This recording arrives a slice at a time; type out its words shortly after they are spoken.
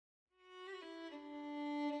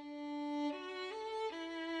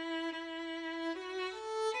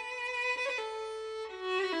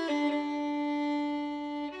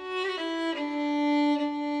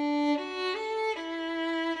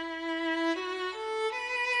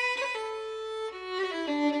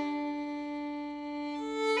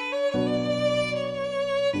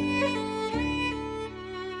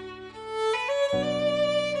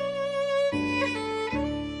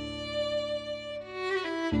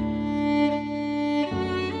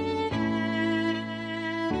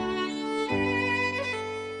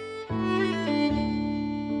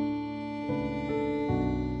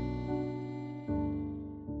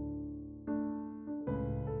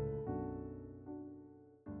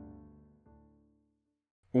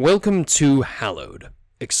Welcome to Hallowed,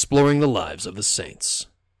 Exploring the Lives of the Saints.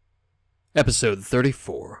 Episode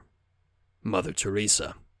 34, Mother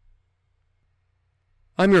Teresa.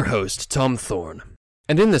 I'm your host, Tom Thorne,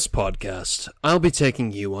 and in this podcast, I'll be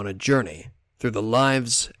taking you on a journey through the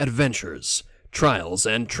lives, adventures, trials,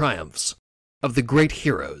 and triumphs of the great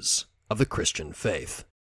heroes of the Christian faith.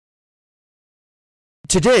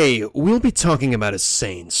 Today, we'll be talking about a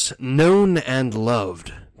saint known and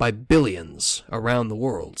loved by billions around the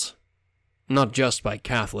world. Not just by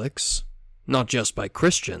Catholics, not just by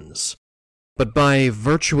Christians, but by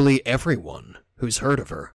virtually everyone who's heard of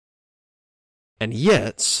her. And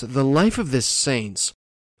yet, the life of this saint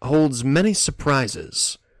holds many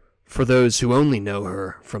surprises for those who only know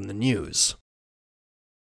her from the news.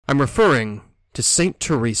 I'm referring to Saint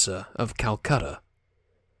Teresa of Calcutta,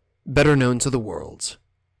 better known to the world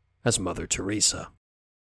as Mother Teresa.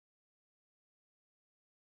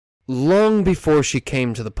 Long before she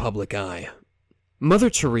came to the public eye, Mother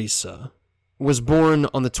Teresa was born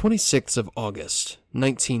on the 26th of August,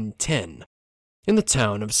 1910, in the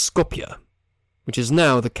town of Skopje, which is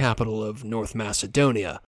now the capital of North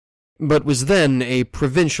Macedonia, but was then a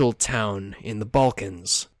provincial town in the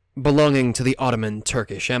Balkans, belonging to the Ottoman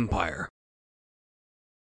Turkish Empire.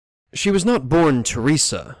 She was not born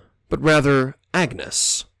Teresa, but rather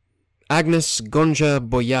Agnes Gonja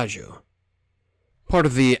Boyaju, part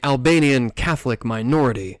of the Albanian Catholic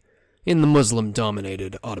minority in the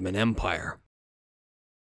Muslim-dominated Ottoman Empire.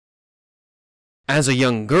 As a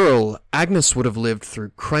young girl, Agnes would have lived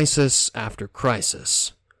through crisis after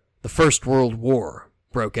crisis. The First World War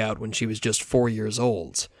broke out when she was just 4 years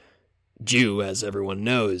old, due, as everyone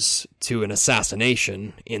knows, to an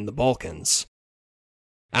assassination in the Balkans.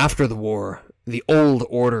 After the war, the old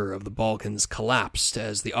order of the Balkans collapsed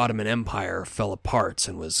as the Ottoman Empire fell apart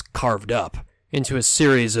and was carved up into a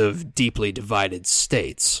series of deeply divided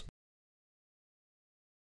states.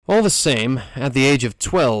 All the same, at the age of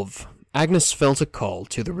 12, Agnes felt a call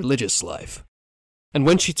to the religious life, and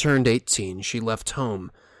when she turned 18, she left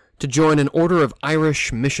home to join an order of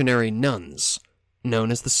Irish missionary nuns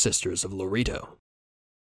known as the Sisters of Loreto.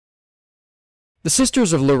 The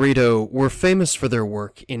Sisters of Loreto were famous for their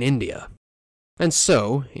work in India, and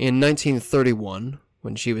so, in 1931,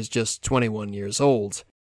 when she was just 21 years old,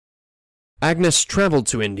 Agnes traveled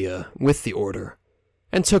to India with the order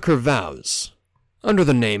and took her vows under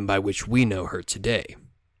the name by which we know her today,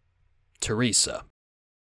 Teresa.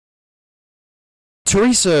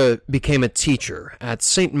 Teresa became a teacher at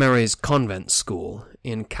St. Mary's Convent School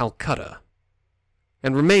in Calcutta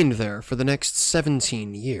and remained there for the next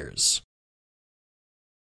 17 years.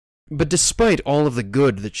 But despite all of the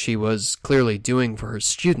good that she was clearly doing for her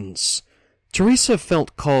students, Teresa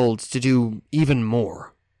felt called to do even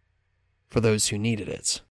more for those who needed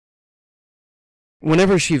it.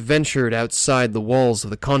 Whenever she ventured outside the walls of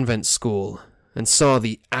the convent school and saw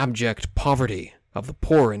the abject poverty of the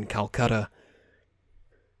poor in Calcutta,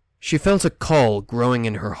 she felt a call growing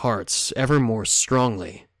in her heart ever more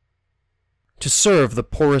strongly to serve the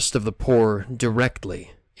poorest of the poor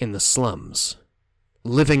directly in the slums,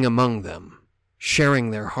 living among them,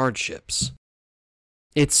 sharing their hardships.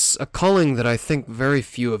 It's a calling that I think very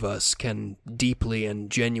few of us can deeply and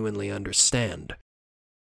genuinely understand.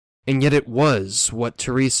 And yet it was what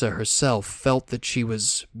Teresa herself felt that she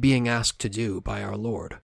was being asked to do by our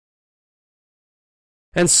Lord.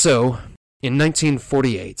 And so, in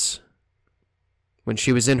 1948, when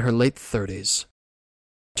she was in her late 30s,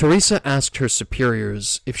 Teresa asked her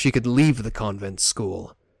superiors if she could leave the convent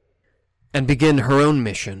school and begin her own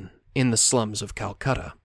mission in the slums of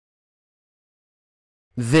Calcutta.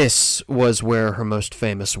 This was where her most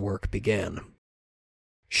famous work began,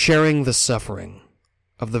 sharing the suffering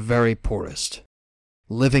of the very poorest,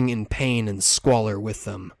 living in pain and squalor with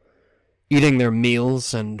them, eating their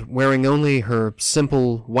meals and wearing only her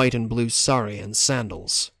simple white and blue sari and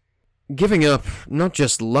sandals, giving up not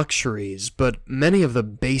just luxuries, but many of the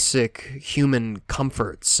basic human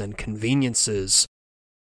comforts and conveniences.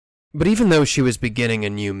 But even though she was beginning a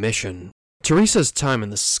new mission, Teresa's time in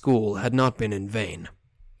the school had not been in vain.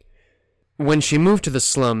 When she moved to the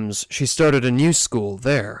slums, she started a new school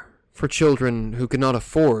there for children who could not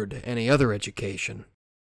afford any other education.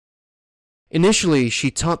 Initially, she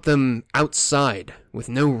taught them outside with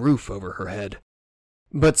no roof over her head,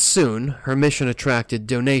 but soon her mission attracted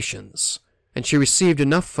donations, and she received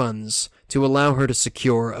enough funds to allow her to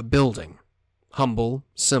secure a building, humble,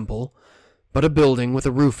 simple, but a building with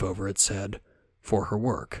a roof over its head for her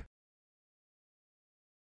work.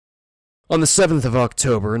 On the 7th of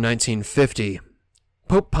October, 1950,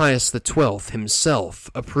 Pope Pius XII himself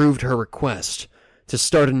approved her request to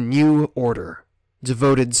start a new order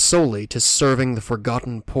devoted solely to serving the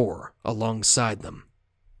forgotten poor alongside them.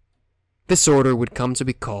 This order would come to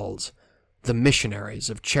be called the Missionaries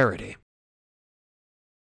of Charity.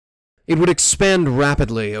 It would expand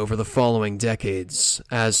rapidly over the following decades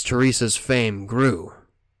as Teresa's fame grew,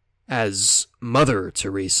 as Mother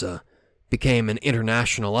Teresa became an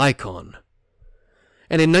international icon.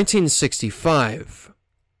 And in 1965,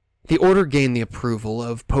 the order gained the approval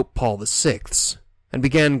of Pope Paul VI and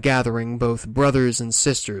began gathering both brothers and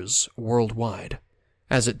sisters worldwide,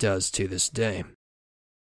 as it does to this day.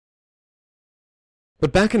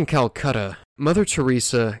 But back in Calcutta, Mother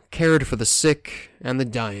Teresa cared for the sick and the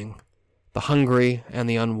dying, the hungry and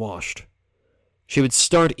the unwashed. She would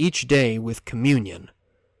start each day with communion,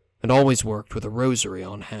 and always worked with a rosary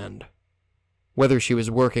on hand. Whether she was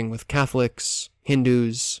working with Catholics,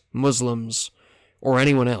 Hindus, Muslims, or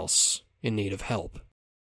anyone else in need of help.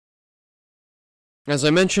 As I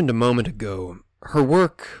mentioned a moment ago, her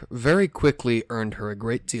work very quickly earned her a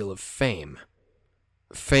great deal of fame.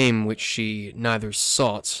 Fame which she neither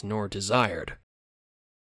sought nor desired.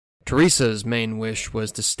 Teresa's main wish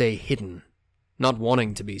was to stay hidden, not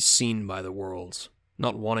wanting to be seen by the world,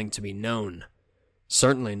 not wanting to be known,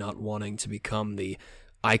 certainly not wanting to become the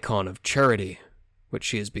icon of charity, which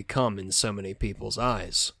she has become in so many people's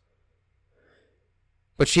eyes.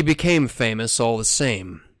 But she became famous all the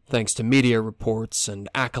same, thanks to media reports and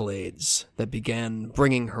accolades that began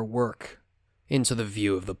bringing her work into the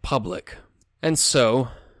view of the public. And so,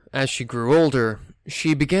 as she grew older,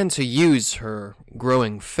 she began to use her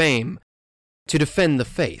growing fame to defend the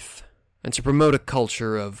faith and to promote a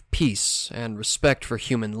culture of peace and respect for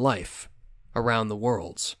human life around the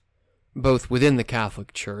world, both within the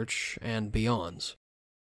Catholic Church and beyond.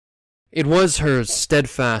 It was her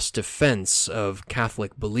steadfast defense of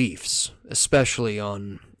Catholic beliefs, especially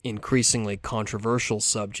on increasingly controversial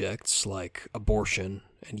subjects like abortion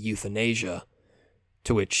and euthanasia,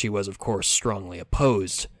 to which she was of course strongly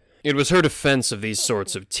opposed. It was her defense of these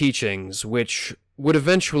sorts of teachings which would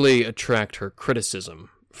eventually attract her criticism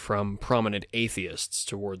from prominent atheists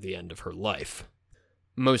toward the end of her life.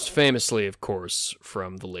 Most famously, of course,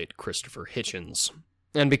 from the late Christopher Hitchens.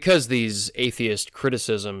 And because these atheist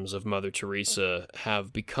criticisms of Mother Teresa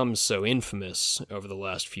have become so infamous over the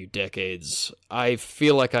last few decades, I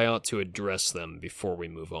feel like I ought to address them before we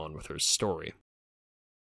move on with her story.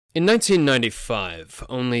 In 1995,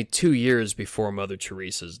 only 2 years before Mother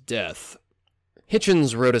Teresa's death,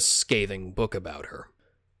 Hitchens wrote a scathing book about her,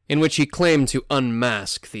 in which he claimed to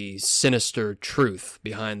unmask the sinister truth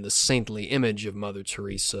behind the saintly image of Mother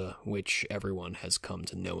Teresa which everyone has come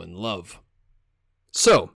to know and love.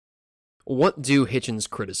 So, what do Hitchens'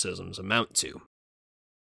 criticisms amount to?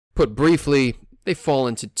 Put briefly, they fall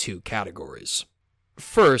into 2 categories.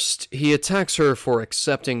 First, he attacks her for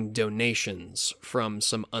accepting donations from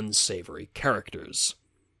some unsavory characters.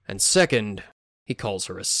 And second, he calls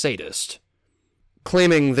her a sadist,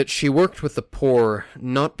 claiming that she worked with the poor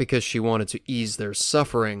not because she wanted to ease their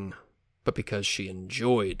suffering, but because she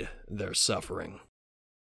enjoyed their suffering.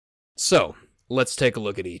 So, let's take a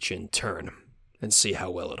look at each in turn, and see how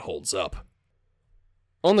well it holds up.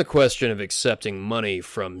 On the question of accepting money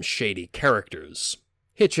from shady characters,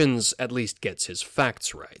 Hitchens at least gets his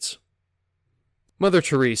facts right. Mother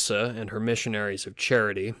Teresa and her missionaries of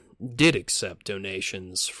charity did accept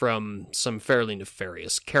donations from some fairly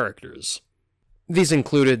nefarious characters. These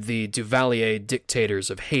included the Duvalier dictators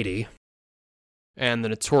of Haiti and the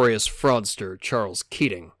notorious fraudster Charles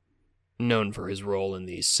Keating, known for his role in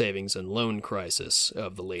the savings and loan crisis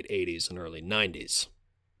of the late 80s and early 90s.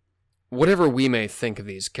 Whatever we may think of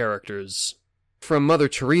these characters, from Mother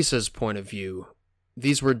Teresa's point of view,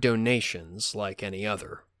 these were donations like any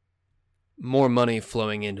other. More money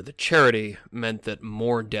flowing into the charity meant that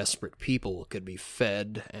more desperate people could be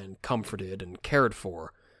fed and comforted and cared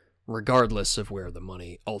for, regardless of where the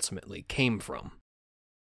money ultimately came from.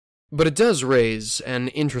 But it does raise an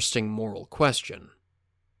interesting moral question.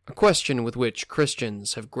 A question with which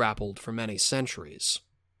Christians have grappled for many centuries.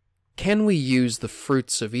 Can we use the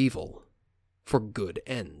fruits of evil for good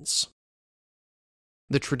ends?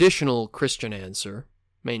 The traditional Christian answer,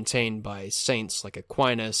 maintained by saints like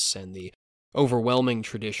Aquinas and the overwhelming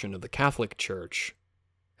tradition of the Catholic Church,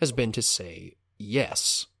 has been to say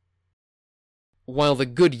yes. While the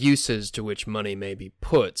good uses to which money may be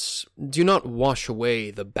put do not wash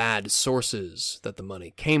away the bad sources that the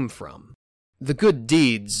money came from, the good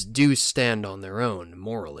deeds do stand on their own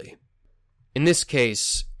morally. In this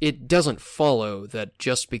case, it doesn't follow that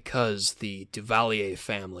just because the Duvalier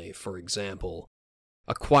family, for example,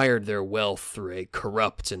 acquired their wealth through a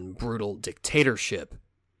corrupt and brutal dictatorship,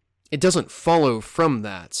 it doesn't follow from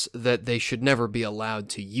that they should never be allowed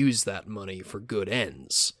to use that money for good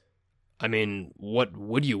ends. I mean, what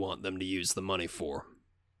would you want them to use the money for?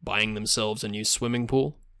 Buying themselves a new swimming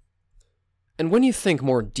pool? And when you think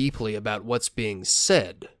more deeply about what's being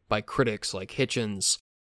said by critics like Hitchens,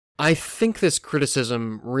 I think this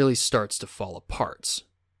criticism really starts to fall apart.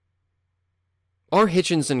 Are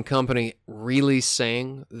Hitchens and company really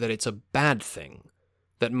saying that it's a bad thing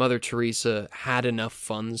that Mother Teresa had enough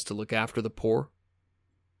funds to look after the poor?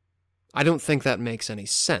 I don't think that makes any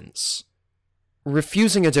sense.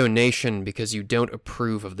 Refusing a donation because you don't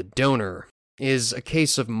approve of the donor is a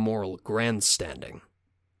case of moral grandstanding.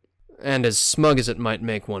 And as smug as it might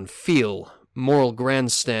make one feel, moral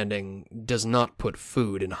grandstanding does not put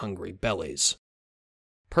food in hungry bellies.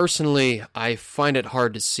 Personally, I find it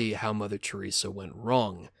hard to see how Mother Teresa went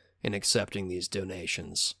wrong in accepting these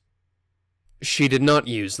donations. She did not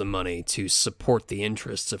use the money to support the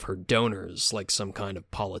interests of her donors like some kind of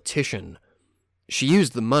politician. She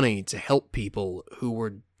used the money to help people who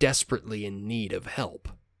were desperately in need of help.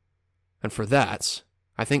 And for that,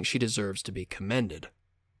 I think she deserves to be commended.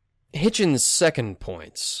 Hitchens' second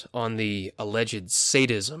point on the alleged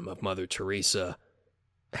sadism of Mother Teresa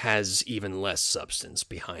has even less substance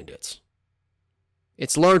behind it.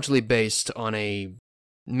 It's largely based on a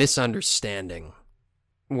misunderstanding.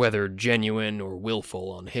 Whether genuine or willful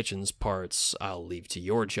on Hitchens' parts, I'll leave to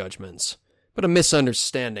your judgments, but a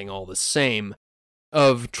misunderstanding all the same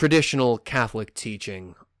of traditional Catholic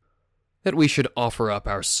teaching that we should offer up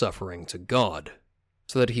our suffering to God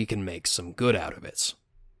so that He can make some good out of it.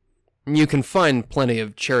 You can find plenty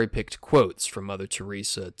of cherry-picked quotes from Mother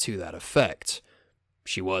Teresa to that effect.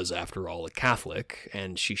 She was, after all, a Catholic,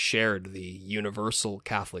 and she shared the universal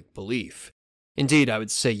Catholic belief, indeed I would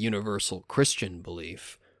say universal Christian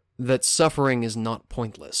belief, that suffering is not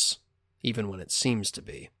pointless, even when it seems to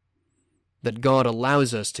be. That God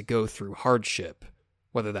allows us to go through hardship,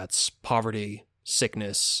 whether that's poverty,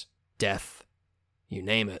 sickness, death, you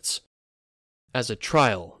name it, as a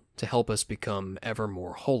trial to help us become ever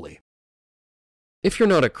more holy. If you're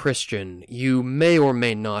not a Christian, you may or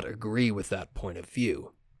may not agree with that point of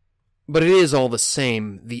view. But it is all the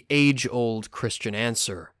same the age-old Christian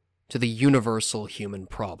answer to the universal human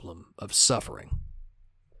problem of suffering.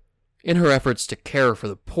 In her efforts to care for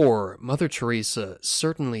the poor, Mother Teresa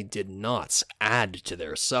certainly did not add to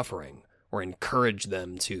their suffering or encourage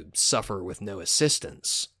them to suffer with no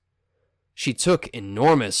assistance. She took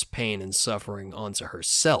enormous pain and suffering onto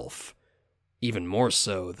herself, even more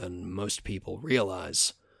so than most people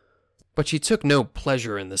realize. But she took no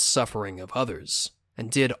pleasure in the suffering of others, and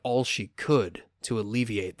did all she could to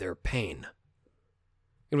alleviate their pain.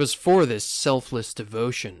 It was for this selfless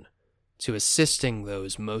devotion to assisting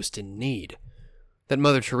those most in need that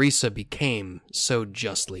Mother Teresa became so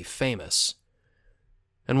justly famous,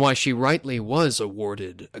 and why she rightly was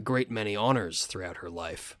awarded a great many honors throughout her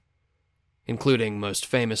life, including, most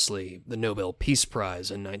famously, the Nobel Peace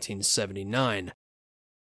Prize in 1979,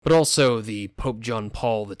 but also the Pope John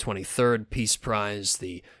Paul XXIII Peace Prize,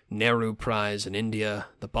 the Nehru Prize in India,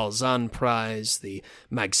 the Balzan Prize, the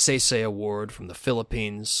Magsaysay Award from the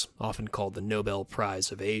Philippines, often called the Nobel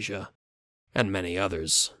Prize of Asia, and many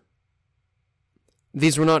others.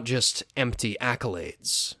 These were not just empty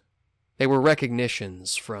accolades. They were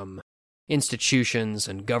recognitions from institutions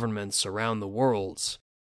and governments around the world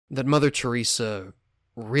that Mother Teresa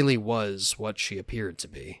really was what she appeared to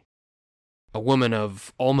be. A woman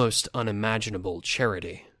of almost unimaginable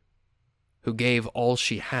charity, who gave all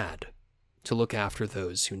she had to look after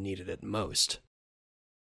those who needed it most.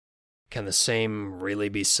 Can the same really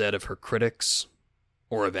be said of her critics,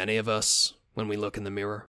 or of any of us when we look in the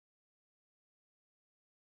mirror?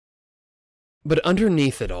 But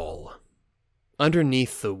underneath it all,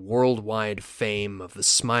 underneath the worldwide fame of the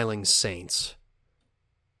smiling saints,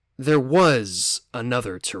 there was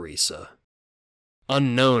another Teresa,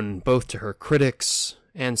 unknown both to her critics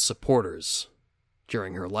and supporters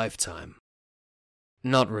during her lifetime,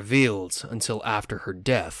 not revealed until after her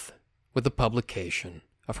death with the publication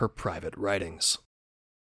of her private writings.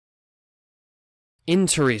 In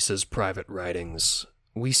Teresa's private writings,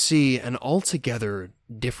 we see an altogether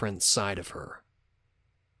different side of her.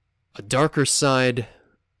 A darker side,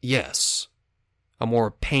 yes. A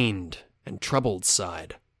more pained and troubled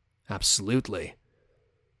side, absolutely.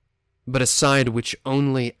 But a side which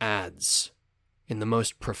only adds, in the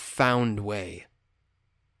most profound way,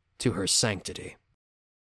 to her sanctity.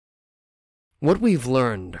 What we've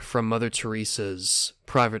learned from Mother Teresa's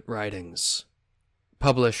private writings,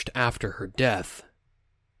 published after her death,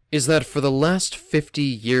 is that for the last 50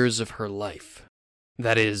 years of her life,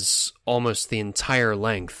 That is almost the entire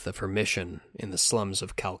length of her mission in the slums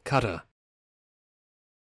of Calcutta.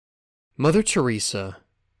 Mother Teresa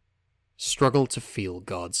struggled to feel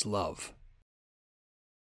God's love.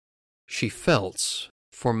 She felt,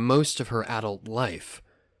 for most of her adult life,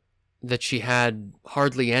 that she had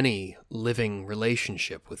hardly any living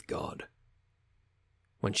relationship with God.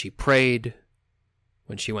 When she prayed,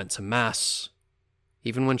 when she went to Mass,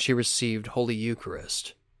 even when she received Holy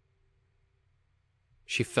Eucharist,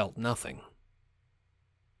 she felt nothing.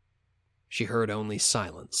 She heard only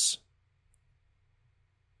silence.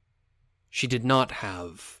 She did not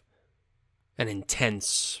have an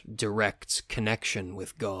intense, direct connection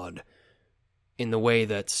with God in the way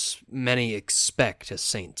that many expect a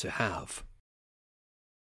saint to have.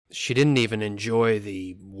 She didn't even enjoy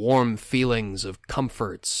the warm feelings of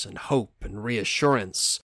comfort and hope and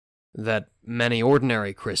reassurance that many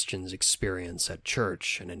ordinary Christians experience at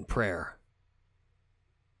church and in prayer.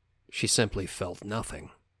 She simply felt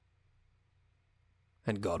nothing,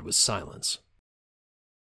 and God was silence.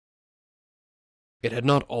 It had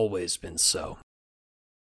not always been so.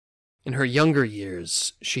 In her younger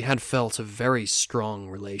years, she had felt a very strong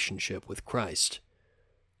relationship with Christ,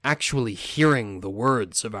 actually hearing the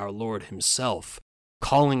words of our Lord himself,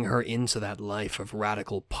 calling her into that life of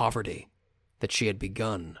radical poverty that she had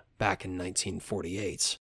begun back in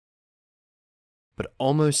 1948. But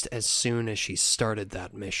almost as soon as she started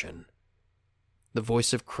that mission, the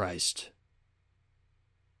voice of Christ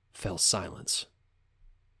fell silent,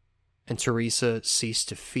 and Teresa ceased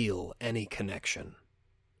to feel any connection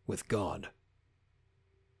with God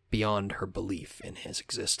beyond her belief in his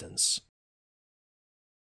existence.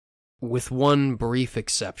 With one brief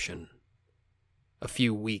exception, a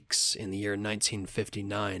few weeks in the year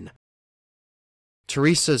 1959,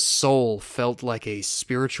 Teresa's soul felt like a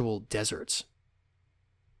spiritual desert.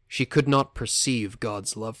 She could not perceive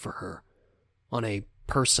God's love for her on a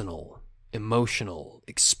personal, emotional,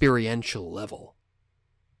 experiential level.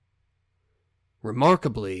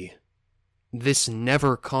 Remarkably, this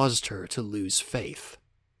never caused her to lose faith,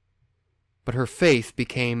 but her faith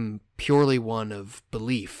became purely one of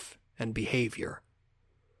belief and behavior,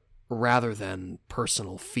 rather than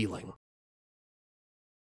personal feeling.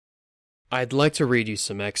 I'd like to read you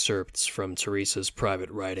some excerpts from Teresa's private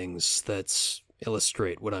writings that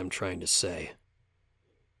illustrate what I'm trying to say.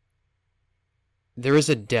 There is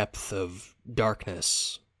a depth of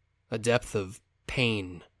darkness, a depth of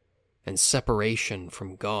pain and separation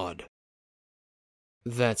from God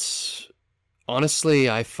that, honestly,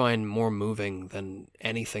 I find more moving than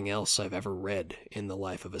anything else I've ever read in the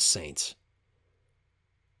life of a saint.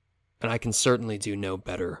 And I can certainly do no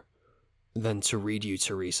better than to read you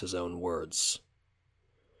Teresa's own words.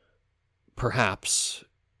 Perhaps,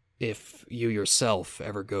 if you yourself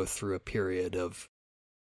ever go through a period of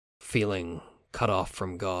feeling cut off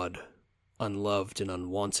from God, unloved and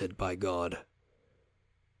unwanted by God,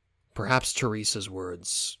 perhaps Teresa's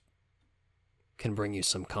words can bring you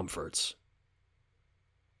some comforts,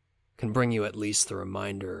 can bring you at least the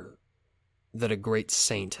reminder that a great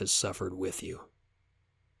saint has suffered with you,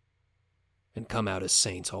 and come out a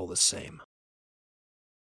saint all the same.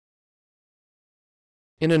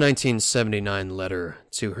 In a 1979 letter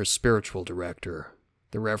to her spiritual director,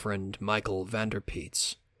 the Reverend Michael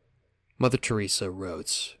Vanderpeets, Mother Teresa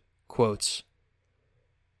wrote, quote,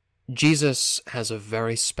 "Jesus has a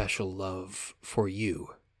very special love for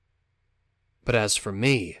you. But as for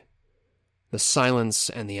me, the silence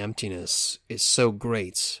and the emptiness is so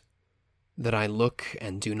great that I look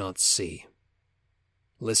and do not see,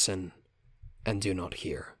 listen and do not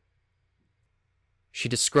hear." She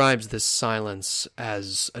describes this silence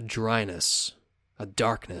as a dryness, a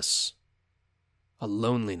darkness, a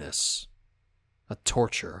loneliness, a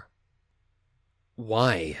torture.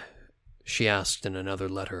 "Why," she asked in another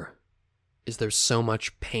letter, "is there so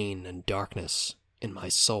much pain and darkness in my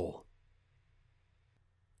soul?"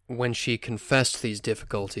 When she confessed these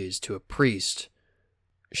difficulties to a priest,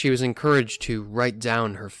 she was encouraged to write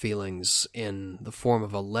down her feelings in the form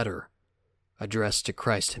of a letter addressed to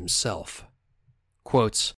Christ himself.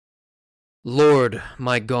 Quote, "Lord,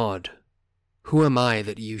 my God, who am I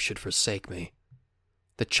that you should forsake me,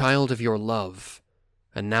 the child of your love,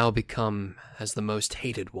 and now become as the most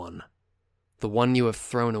hated one, the one you have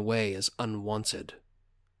thrown away as unwanted,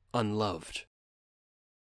 unloved?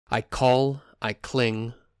 I call, I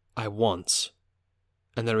cling, I want,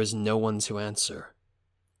 and there is no one to answer,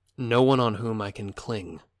 no one on whom I can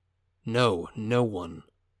cling, no one,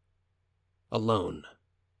 alone.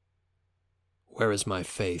 Where is my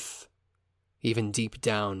faith? Even deep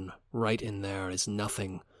down, right in there, is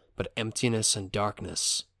nothing but emptiness and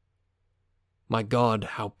darkness. My God,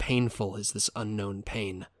 how painful is this unknown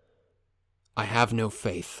pain. I have no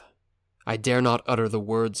faith. I dare not utter the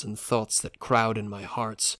words and thoughts that crowd in my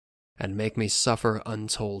heart and make me suffer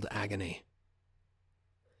untold agony.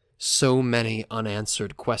 So many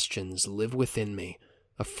unanswered questions live within me,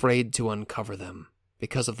 afraid to uncover them,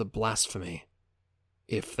 because of the blasphemy.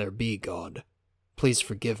 If there be God, please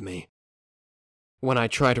forgive me. When I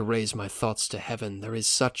try to raise my thoughts to heaven, there is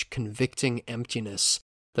such convicting emptiness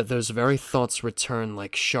that those very thoughts return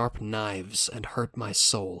like sharp knives and hurt my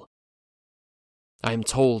soul. I am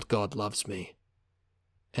told God loves me,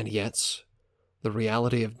 and yet the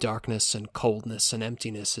reality of darkness and coldness and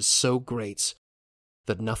emptiness is so great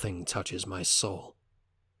that nothing touches my soul.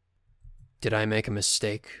 Did I make a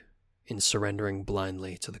mistake in surrendering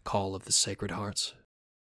blindly to the call of the Sacred Heart?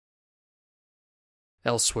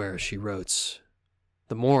 Elsewhere she wrote,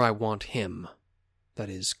 "The more I want him, that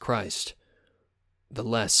is, Christ, the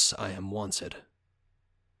less I am wanted."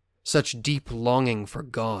 Such deep longing for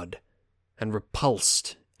God, and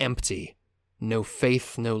repulsed, empty, no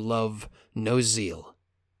faith, no love, no zeal.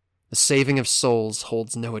 The saving of souls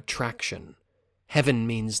holds no attraction. Heaven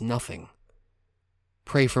means nothing.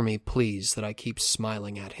 Pray for me, please, that I keep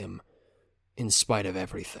smiling at him, in spite of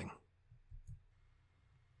everything.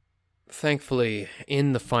 Thankfully,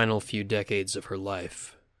 in the final few decades of her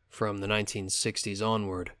life, from the 1960s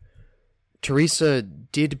onward, Teresa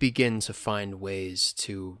did begin to find ways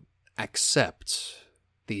to accept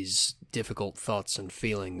these difficult thoughts and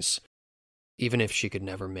feelings, even if she could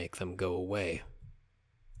never make them go away.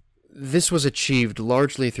 This was achieved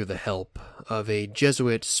largely through the help of a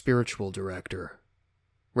Jesuit spiritual director,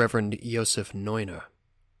 Reverend Josef Neuner,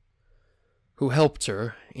 who helped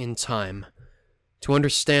her, in time, to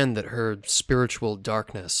understand that her spiritual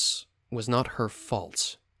darkness was not her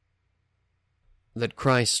fault, that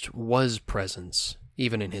Christ was present,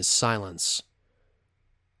 even in his silence,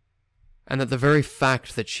 and that the very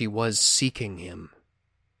fact that she was seeking him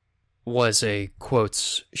was a,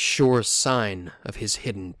 quote, sure sign of his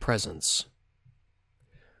hidden presence.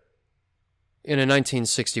 In a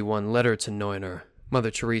 1961 letter to Neuner,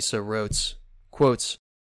 Mother Teresa wrote, quote,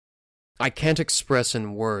 "I can't express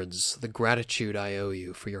in words the gratitude I owe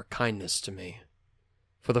you for your kindness to me.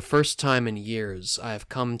 For the first time in years, I have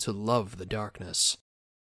come to love the darkness,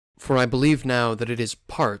 for I believe now that it is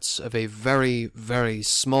parts of a very, very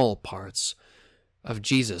small parts of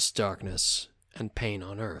Jesus' darkness and pain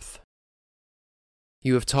on earth.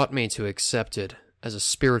 You have taught me to accept it as a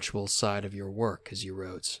spiritual side of your work, as you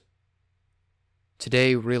wrote.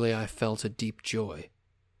 Today, really, I felt a deep joy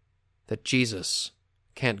that Jesus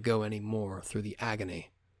can't go any more through the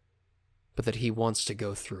agony, but that he wants to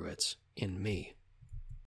go through it in me."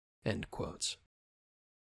 End quote.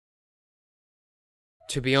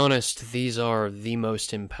 To be honest, these are the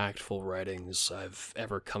most impactful writings I've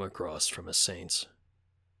ever come across from a saint.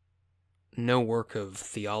 No work of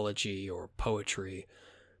theology or poetry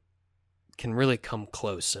can really come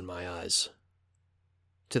close in my eyes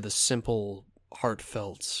to the simple,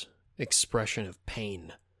 heartfelt expression of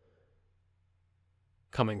pain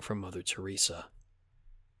coming from Mother Teresa.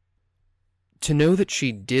 To know that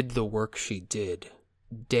she did the work she did,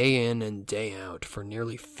 day in and day out for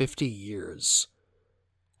nearly 50 years,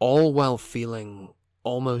 all while feeling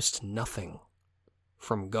almost nothing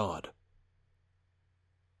from God,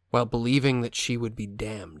 while believing that she would be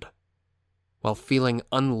damned, while feeling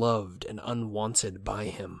unloved and unwanted by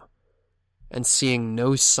him, and seeing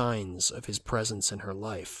no signs of his presence in her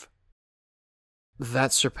life.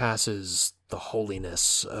 That surpasses the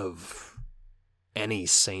holiness of any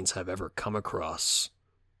saint I've ever come across,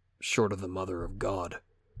 short of the Mother of God.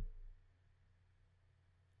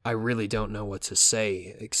 I really don't know what to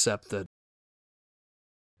say, except that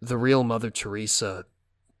the real Mother Teresa,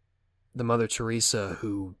 the Mother Teresa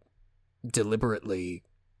who deliberately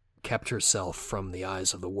kept herself from the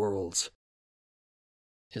eyes of the world,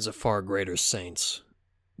 is a far greater saint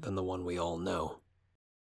than the one we all know.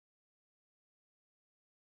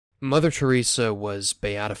 Mother Teresa was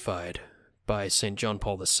beatified by St. John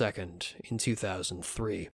Paul II in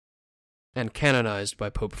 2003, and canonized by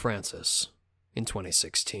Pope Francis in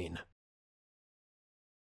 2016.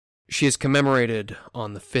 She is commemorated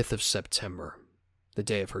on the 5th of September, the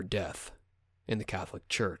day of her death, in the Catholic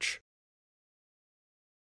Church.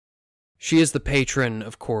 She is the patron,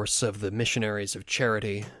 of course, of the Missionaries of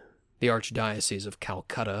Charity, the Archdiocese of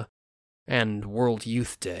Calcutta, and World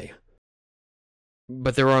Youth Day.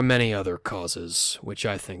 But there are many other causes which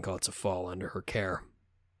I think ought to fall under her care.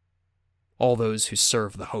 All those who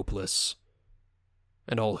serve the hopeless,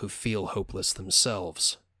 and all who feel hopeless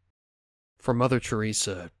themselves. For Mother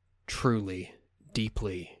Teresa truly,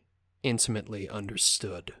 deeply, intimately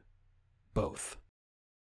understood both.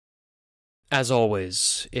 As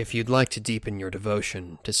always, if you'd like to deepen your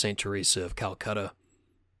devotion to St. Teresa of Calcutta,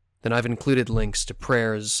 then I've included links to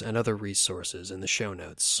prayers and other resources in the show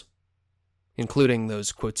notes, including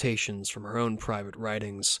those quotations from her own private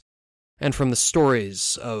writings and from the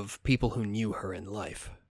stories of people who knew her in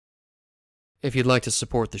life. If you'd like to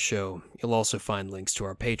support the show, you'll also find links to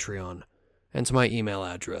our Patreon and to my email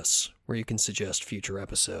address, where you can suggest future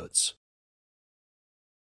episodes.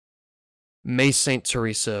 May St.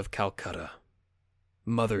 Teresa of Calcutta,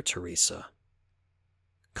 Mother Teresa,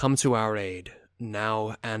 come to our aid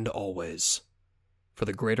now and always, for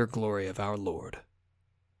the greater glory of our Lord,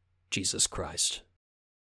 Jesus Christ.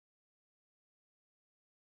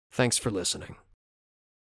 Thanks for listening,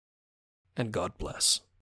 and God bless.